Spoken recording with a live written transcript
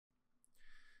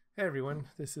Hey everyone,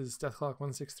 this is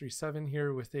Deathclock1637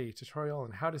 here with a tutorial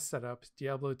on how to set up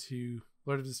Diablo 2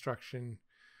 LoD of Destruction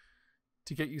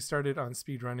to get you started on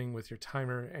speedrunning with your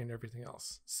timer and everything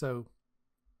else. So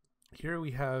here we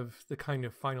have the kind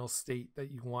of final state that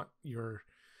you want your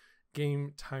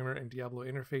game, timer, and Diablo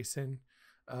interface in.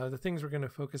 The things we're going to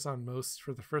focus on most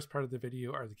for the first part of the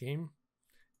video are the game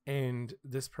and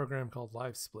this program called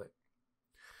LiveSplit.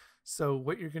 So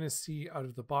what you're going to see out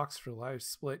of the box for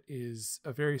LiveSplit is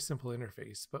a very simple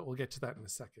interface, but we'll get to that in a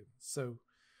second. So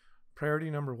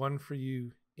priority number one for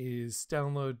you is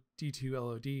download D2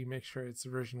 LoD. Make sure it's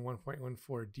version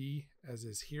 1.14D as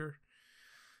is here.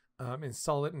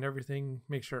 Install it and everything.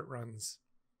 Make sure it runs.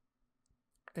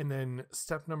 And then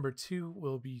step number two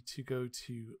will be to go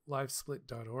to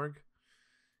livesplit.org.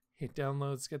 Hit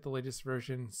downloads, get the latest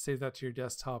version, save that to your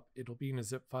desktop. It'll be in a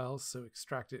zip file, so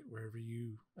extract it wherever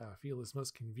you feel is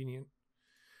most convenient.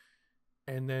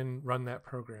 And then run that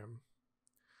program.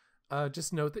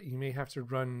 Just note that you may have to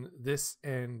run this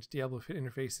and Diablo Fit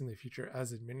Interface in the future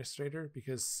as administrator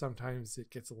because sometimes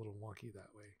it gets a little wonky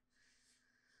that way.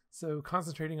 So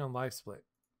concentrating on LiveSplit.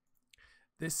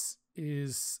 This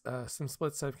is some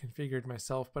splits I've configured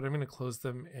myself, but I'm going to close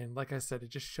them. And like I said,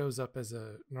 it just shows up as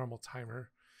a normal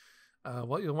timer.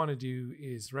 What you'll want to do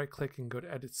is right click and go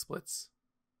to edit splits,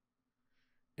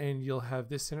 and you'll have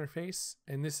this interface,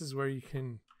 and this is where you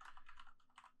can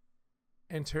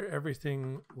enter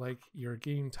everything like your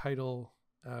game title.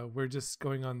 We're just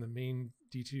going on the main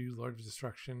D2 LoD of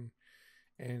Destruction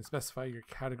and specify your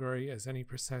category as any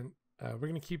 %. We're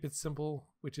going to keep it simple,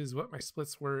 which is what my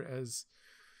splits were, as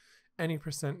any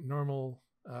 % normal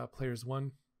players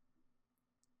 1.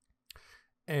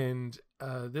 And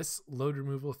this load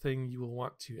removal thing you will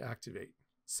want to activate.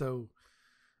 So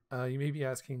you may be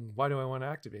asking, why do I want to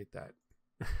activate that?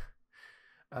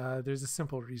 There's a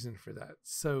simple reason for that.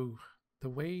 So the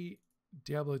way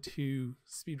Diablo 2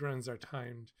 speedruns are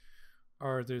timed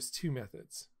there's two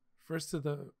methods.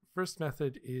 The first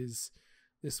method is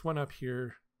this one up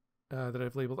here that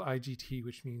I've labeled IGT,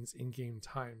 which means in-game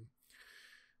time,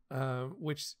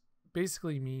 which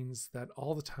basically means that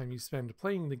all the time you spend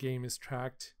playing the game is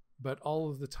tracked, but all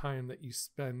of the time that you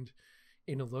spend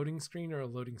in a loading screen or a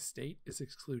loading state is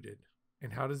excluded.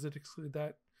 And how does it exclude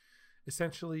that?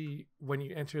 Essentially, when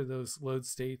you enter those load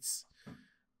states,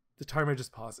 the timer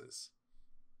just pauses.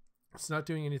 It's not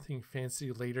doing anything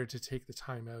fancy later to take the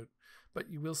time out, but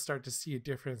you will start to see a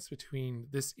difference between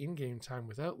this in-game time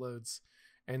without loads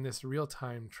and this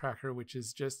real-time tracker, which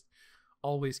is just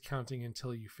always counting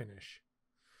until you finish.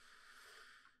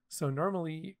 So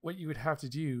normally what you would have to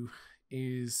do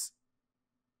is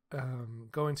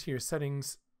go into your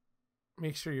settings,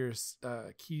 make sure your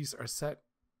keys are set,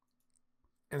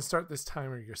 and start this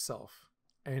timer yourself.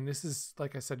 And this is,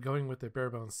 like I said, going with the bare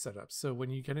bones setup. So when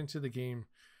you get into the game,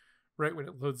 right when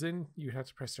it loads in, you have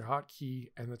to press your hotkey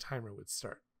and the timer would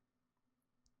start.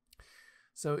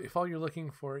 So if all you're looking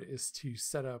for is to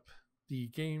set up the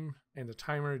game and the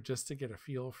timer just to get a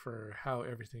feel for how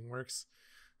everything works,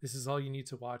 this is all you need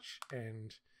to watch,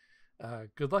 and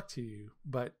good luck to you.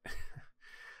 But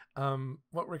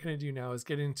what we're going to do now is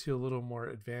get into a little more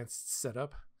advanced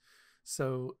setup.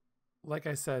 So like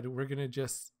I said, we're going to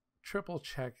just triple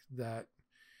check that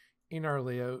in our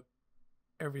layout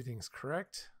everything's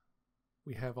correct.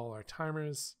 We have all our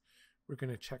timers. We're going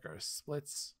to check our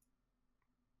splits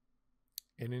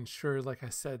and ensure, like I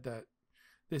said, that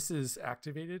this is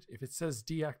activated. If it says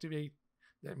deactivate,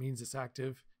 that means it's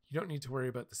active. You don't need to worry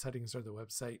about the settings or the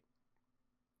website.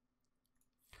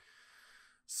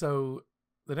 So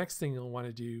the next thing you'll want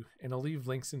to do, and I'll leave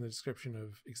links in the description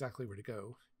of exactly where to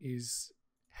go, is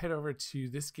head over to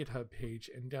this GitHub page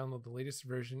and download the latest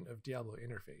version of Diablo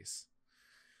Interface.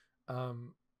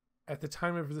 At the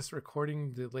time of this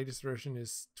recording, the latest version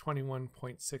is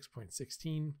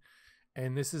 21.6.16,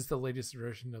 and this is the latest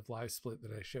version of LiveSplit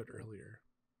that I showed earlier.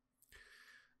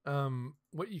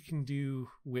 What you can do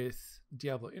with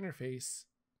Diablo Interface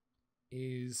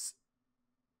is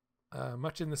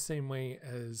much in the same way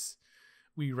as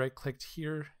we right-clicked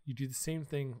here. You do the same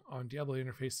thing on Diablo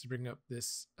Interface to bring up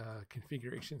this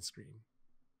configuration screen.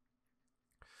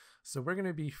 So we're going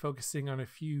to be focusing on a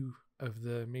few of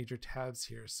the major tabs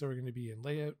here. So we're going to be in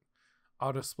Layout,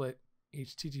 Autosplit,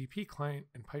 HTTP Client,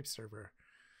 and Pipe Server.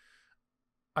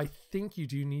 I think you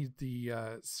do need the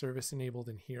service enabled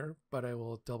in here, but I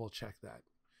will double check that.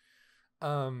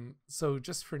 So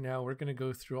just for now, we're going to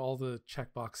go through all the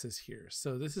checkboxes here.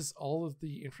 So this is all of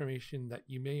the information that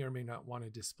you may or may not want to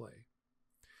display.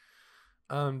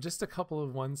 Just a couple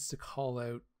of ones to call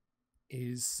out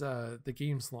is the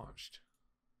game's launched.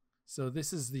 So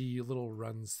this is the little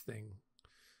runs thing.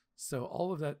 So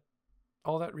all of that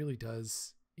all that really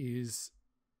does is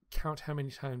count how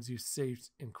many times you've saved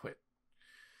and quit.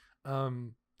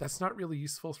 That's not really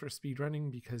useful for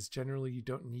speedrunning because generally you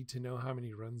don't need to know how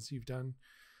many runs you've done.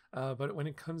 But when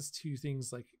it comes to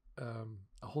things like a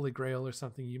Holy Grail or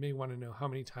something, you may want to know how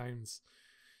many times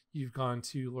you've gone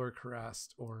to Lord Karast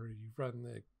or you've run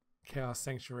the Chaos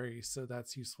Sanctuary, so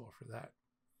that's useful for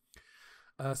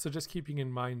that. So just keeping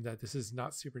in mind that this is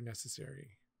not super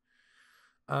necessary.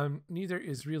 Neither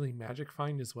is really Magic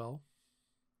Find as well.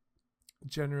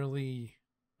 Generally,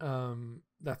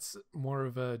 that's more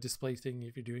of a display thing.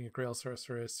 If you're doing a Grail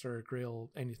Sorceress or a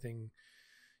Grail anything,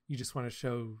 you just want to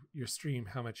show your stream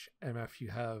how much MF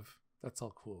you have. That's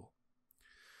all cool.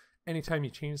 Anytime you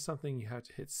change something, you have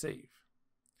to hit save.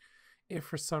 If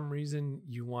for some reason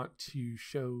you want to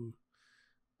show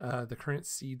the current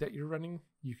seed that you're running,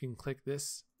 you can click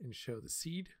this and show the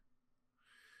seed,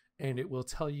 and it will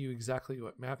tell you exactly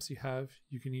what maps you have.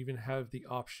 You can even have the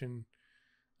option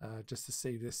just to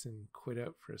save this and quit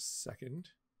out for a second.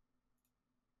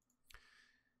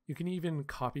 You can even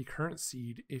copy current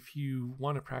seed if you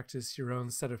want to practice your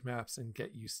own set of maps and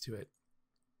get used to it.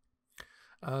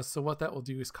 So what that will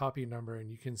do is copy a number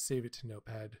and you can save it to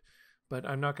Notepad, but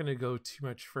I'm not going to go too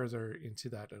much further into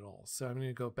that at all. So I'm going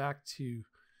to go back to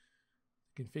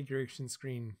the configuration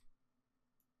screen,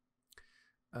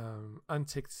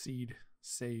 unticked seed,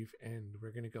 save, and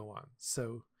we're going to go on.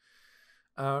 So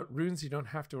runes you don't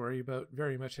have to worry about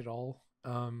very much at all.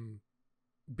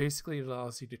 Basically, it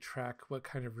allows you to track what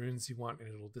kind of runes you want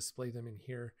and it'll display them in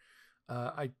here.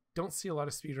 I don't see a lot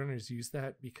of speedrunners use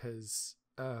that because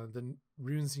the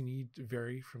runes you need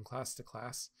vary from class to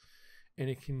class and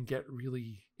it can get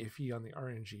really iffy on the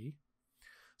RNG.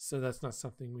 So that's not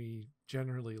something we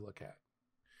generally look at.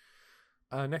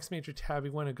 Next major tab we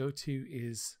want to go to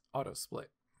is auto split.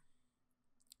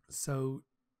 So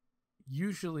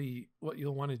usually what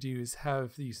you'll want to do is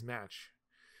have these match.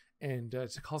 And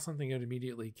to call something out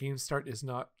immediately, game start is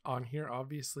not on here,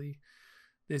 obviously.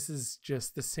 This is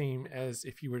just the same as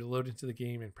if you were to load into the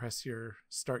game and press your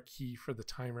start key for the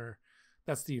timer.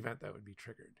 That's the event that would be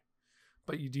triggered.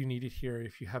 But you do need it here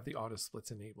if you have the auto splits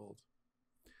enabled.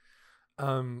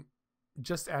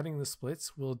 Just adding the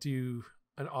splits will do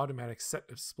an automatic set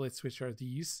of splits, which are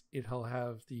these. It'll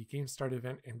have the game start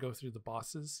event and go through the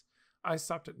bosses. I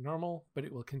stopped at normal, but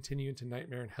it will continue into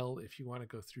Nightmare and Hell if you want to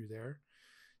go through there.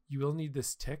 You will need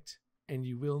this ticked, and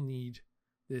you will need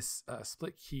this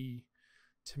split key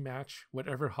to match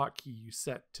whatever hotkey you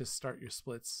set to start your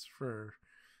splits for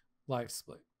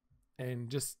LiveSplit. And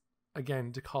just,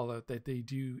 again, to call out that they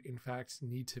do, in fact,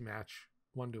 need to match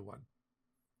 1-to-1.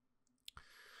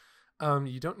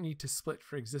 You don't need to split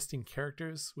for existing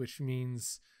characters, which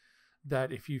means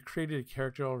that if you created a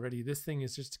character already, this thing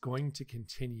is just going to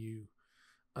continue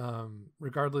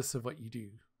regardless of what you do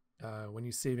when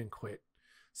you save and quit.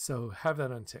 So have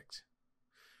that unticked.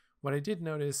 What I did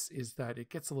notice is that it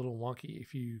gets a little wonky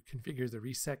if you configure the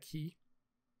reset key.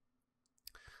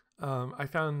 I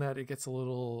found that it gets a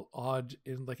little odd,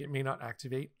 like it may not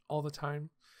activate all the time.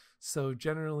 So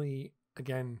generally,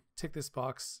 again, tick this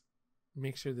box,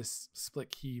 make sure this split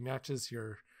key matches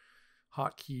your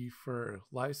hotkey for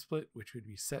LiveSplit, which would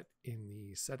be set in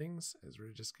the settings, as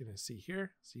we're just going to see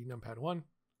here. See numpad 1.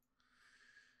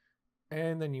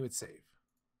 And then you would save.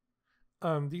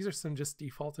 These are some just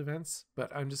default events,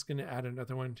 but I'm just going to add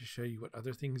another one to show you what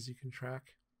other things you can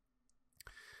track.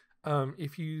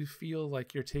 If you feel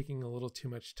like you're taking a little too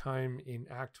much time in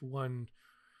Act 1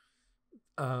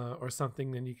 or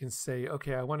something, then you can say,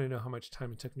 okay, I want to know how much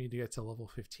time it took me to get to level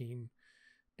 15.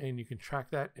 And you can track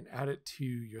that and add it to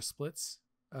your splits.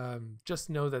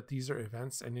 Just know that these are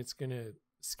events and it's going to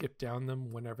skip down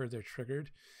them whenever they're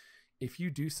triggered. If you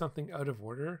do something out of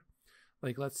order,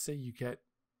 like let's say you get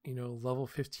level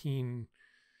 15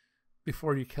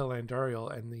 before you kill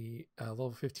Andariel and the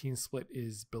level 15 split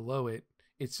is below it,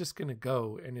 it's just going to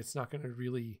go and it's not going to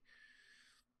really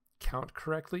count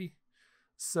correctly.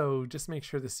 So just make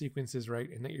sure the sequence is right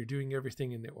and that you're doing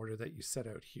everything in the order that you set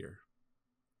out here.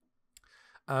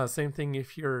 Same thing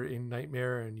if you're in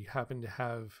Nightmare and you happen to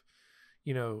have,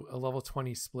 a level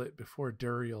 20 split before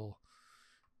Duriel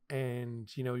and,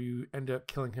 you end up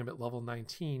killing him at level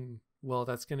 19. Well,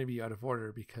 that's going to be out of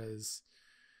order because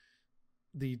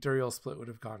the Duriel split would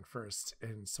have gone first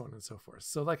and so on and so forth.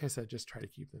 So like I said, just try to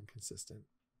keep them consistent.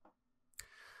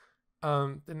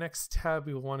 The next tab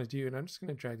we will want to do, and I'm just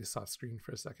going to drag this off screen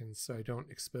for a second so I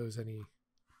don't expose any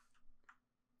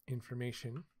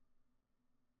information.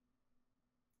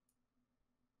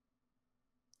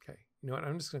 Okay, you know what?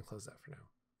 I'm just going to close that for now.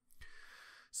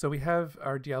 So we have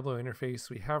our Diablo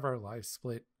interface. We have our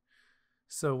LiveSplit.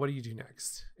 So what do you do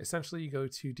next? Essentially, you go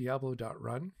to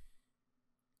diablo.run,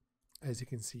 as you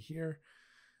can see here,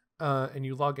 and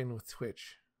you log in with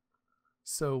Twitch.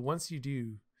 So once you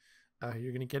do,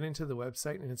 you're going to get into the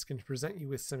website and it's going to present you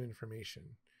with some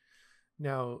information.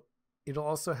 Now, it'll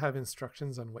also have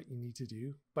instructions on what you need to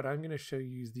do, but I'm going to show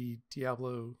you the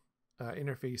Diablo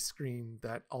interface screen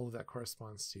that all of that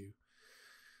corresponds to.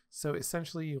 So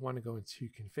essentially, you want to go into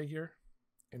configure,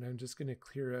 and I'm just going to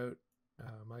clear out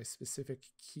my specific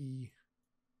key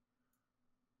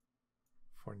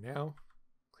for now,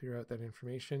 clear out that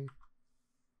information.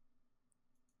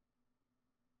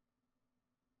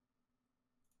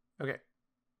 Okay.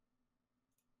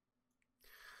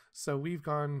 So we've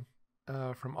gone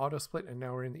from auto split and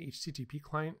now we're in the HTTP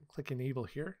client. Click enable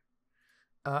here.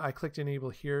 I clicked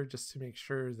enable here just to make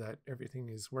sure that everything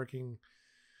is working.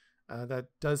 That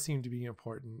does seem to be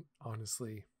important,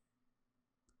 honestly.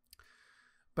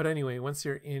 But anyway, once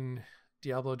you're in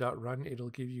diablo.run, it'll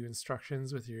give you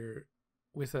instructions with a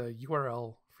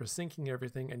URL for syncing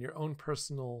everything and your own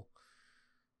personal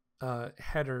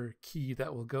header key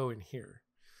that will go in here.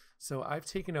 So I've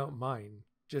taken out mine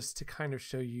just to kind of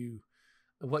show you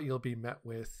what you'll be met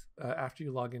with after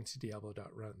you log into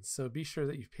diablo.run. So be sure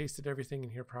that you've pasted everything in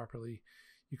here properly.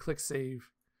 You click save.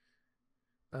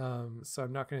 So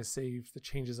I'm not going to save the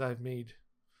changes I've made.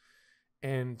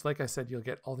 And like I said, you'll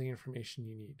get all the information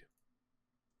you need.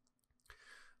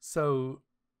 So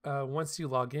once you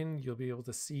log in, you'll be able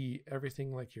to see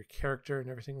everything like your character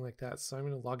and everything like that. So I'm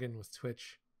going to log in with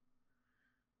Twitch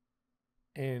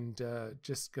and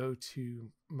just go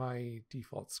to my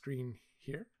default screen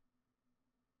here.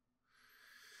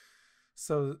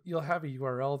 So you'll have a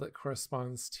URL that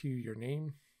corresponds to your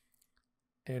name.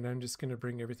 And I'm just going to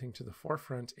bring everything to the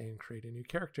forefront and create a new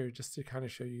character just to kind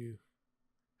of show you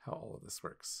how all of this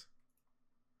works.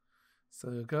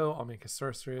 So you'll go, I'll make a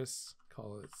sorceress,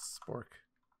 call it Spork.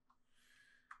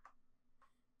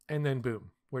 And then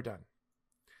boom, we're done.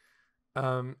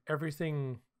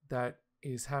 Everything that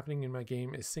is happening in my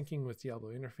game is syncing with Diablo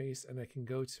Interface, and I can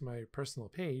go to my personal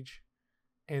page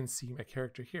and see my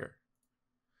character here.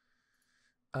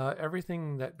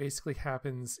 Everything that basically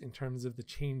happens in terms of the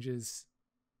changes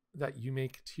that you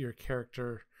make to your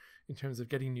character in terms of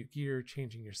getting new gear,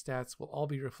 changing your stats, will all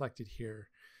be reflected here.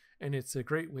 And it's a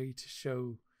great way to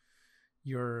show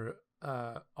your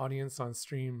audience on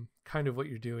stream kind of what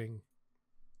you're doing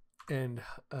and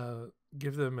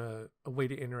give them a way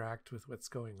to interact with what's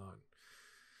going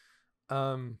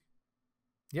on.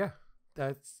 Yeah,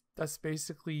 that's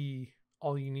basically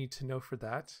all you need to know for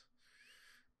that.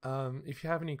 If you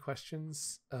have any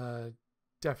questions,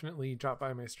 definitely drop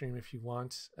by my stream if you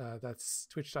want. That's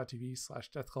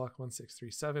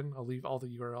twitch.tv/deathclock1637. I'll leave all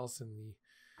the URLs in the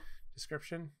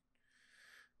description.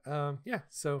 Yeah,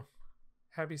 so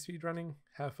happy speedrunning,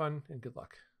 have fun, and good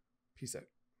luck. Peace out.